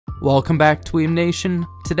Welcome back to Weeb Nation.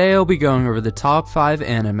 Today I'll be going over the top 5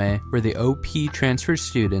 anime where the OP transfer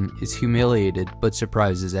student is humiliated but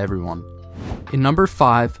surprises everyone. In number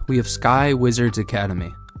 5, we have Sky Wizards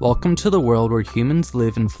Academy. Welcome to the world where humans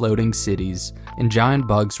live in floating cities and giant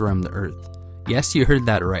bugs roam the earth. Yes, you heard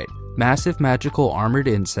that right. Massive magical armored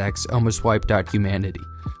insects almost wiped out humanity,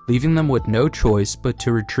 leaving them with no choice but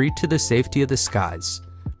to retreat to the safety of the skies.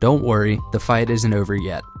 Don't worry, the fight isn't over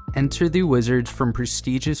yet. Enter the wizards from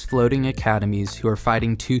prestigious floating academies who are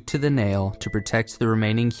fighting tooth to the nail to protect the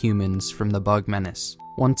remaining humans from the bug menace.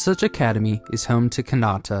 One such academy is home to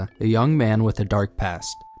Kanata, a young man with a dark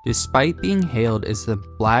past. Despite being hailed as the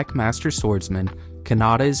Black Master Swordsman,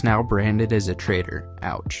 Kanata is now branded as a traitor.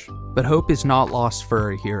 Ouch. But hope is not lost for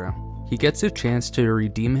our hero. He gets a chance to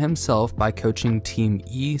redeem himself by coaching Team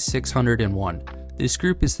E601. This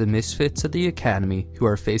group is the misfits of the academy who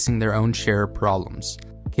are facing their own share of problems.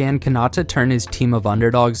 Can Kanata turn his team of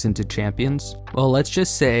underdogs into champions? Well, let's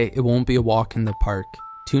just say it won't be a walk in the park.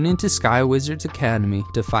 Tune into Sky Wizards Academy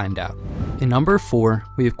to find out. In number 4,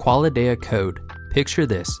 we have Qualidea Code. Picture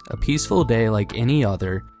this, a peaceful day like any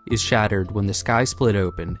other is shattered when the sky split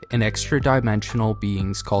open and extra-dimensional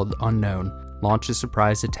beings called Unknown launch a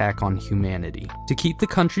surprise attack on humanity. To keep the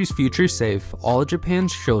country's future safe, all of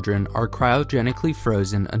Japan's children are cryogenically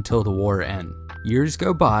frozen until the war ends. Years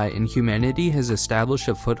go by and humanity has established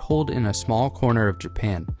a foothold in a small corner of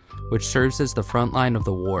Japan, which serves as the front line of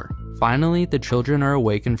the war. Finally, the children are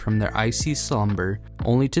awakened from their icy slumber,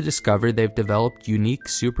 only to discover they've developed unique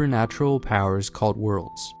supernatural powers called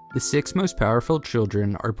worlds. The 6 most powerful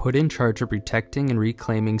children are put in charge of protecting and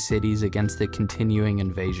reclaiming cities against the continuing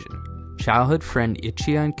invasion. Childhood friend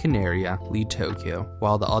Ichiya and Canaria lead Tokyo,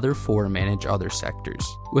 while the other 4 manage other sectors.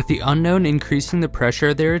 With the Unknown increasing the pressure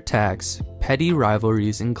of their attacks, petty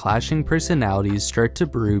rivalries and clashing personalities start to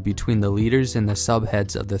brew between the leaders and the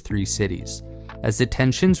subheads of the 3 cities. As the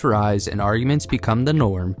tensions rise and arguments become the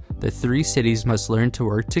norm, the 3 cities must learn to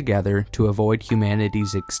work together to avoid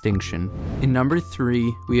humanity's extinction. In number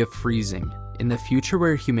 3, we have Freezing. In the future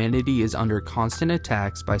where humanity is under constant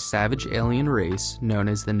attacks by savage alien race known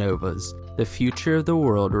as the Novas, the future of the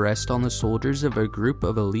world rests on the shoulders of a group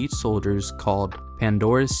of elite soldiers called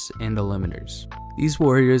Pandoris and Eliminators. These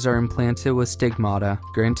warriors are implanted with stigmata,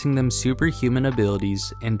 granting them superhuman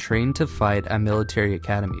abilities and trained to fight at military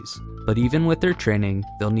academies. But even with their training,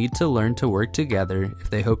 they'll need to learn to work together if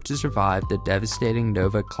they hope to survive the devastating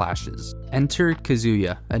Nova clashes. Enter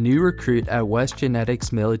Kazuya, a new recruit at West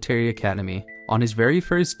Genetics Military Academy. On his very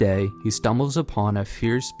first day, he stumbles upon a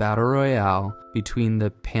fierce battle royale between the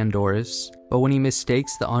Pandoris, but when he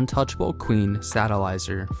mistakes the untouchable queen,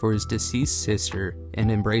 Satellizor, for his deceased sister and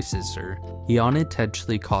embraces her, he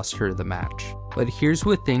unintentionally costs her the match. But here's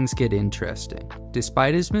where things get interesting.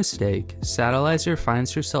 Despite his mistake, Satellizor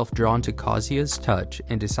finds herself drawn to Kazuya's touch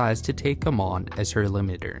and decides to take him on as her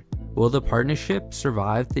limiter. Will the partnership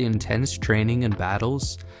survive the intense training and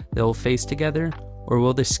battles they'll face together? Or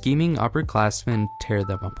will the scheming upperclassmen tear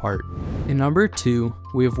them apart? In number 2,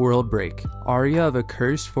 we have World Break, Aria of a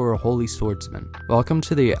Curse for a Holy Swordsman. Welcome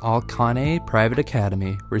to the Alkane Private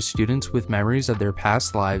Academy, where students with memories of their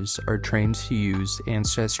past lives are trained to use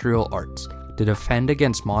ancestral arts to defend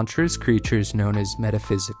against monstrous creatures known as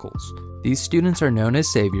metaphysicals. These students are known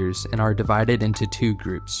as saviors and are divided into 2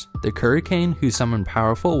 groups, the Kurikane, who summon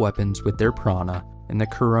powerful weapons with their prana, and the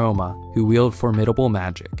Kuroma, who wield formidable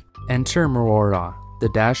magic. Enter Murora, the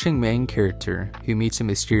dashing main character who meets a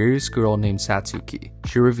mysterious girl named Satsuki.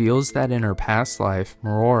 She reveals that in her past life,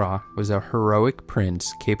 Murora was a heroic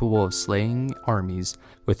prince capable of slaying armies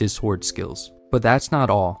with his sword skills. But that's not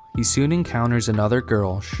all. He soon encounters another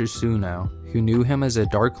girl, Shisuno, who knew him as a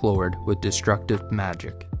dark lord with destructive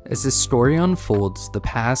magic. As the story unfolds, the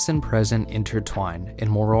past and present intertwine, and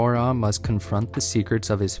Murora must confront the secrets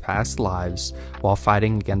of his past lives while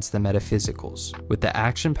fighting against the metaphysicals. With the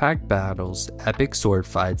action-packed battles, epic sword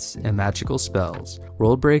fights, and magical spells,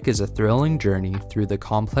 World Break is a thrilling journey through the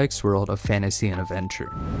complex world of fantasy and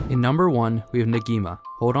adventure. In number 1, we have Negima.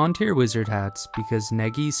 Hold on to your wizard hats because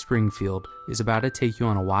Negi Springfield is about to take you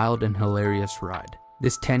on a wild and hilarious ride.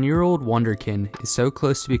 This 10-year-old wonderkin is so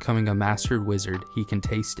close to becoming a mastered wizard he can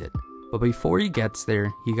taste it. But before he gets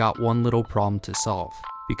there, he got one little problem to solve.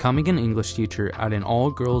 Becoming an English teacher at an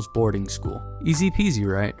all-girls boarding school. Easy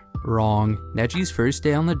peasy, right? Wrong. Neji's first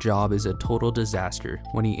day on the job is a total disaster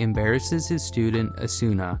when he embarrasses his student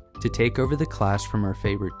Asuna to take over the class from her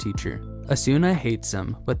favorite teacher. Asuna hates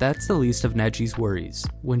him, but that's the least of Neji's worries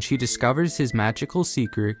when she discovers his magical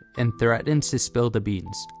secret and threatens to spill the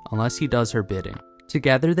beans unless he does her bidding.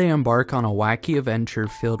 Together they embark on a wacky adventure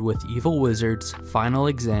filled with evil wizards, final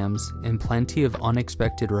exams, and plenty of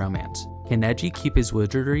unexpected romance. Can Neji keep his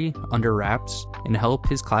wizardry under wraps and help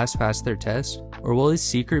his class pass their test, or will his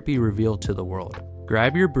secret be revealed to the world?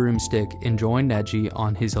 Grab your broomstick and join Neji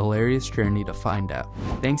on his hilarious journey to find out.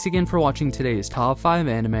 Thanks again for watching today's Top 5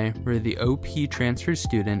 anime where the OP transfer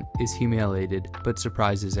student is humiliated but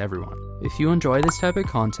surprises everyone. If you enjoy this type of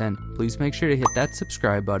content, please make sure to hit that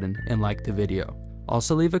subscribe button and like the video.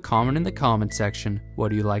 Also leave a comment in the comment section, what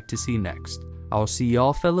do you like to see next? I will see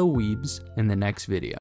y'all fellow weebs in the next video.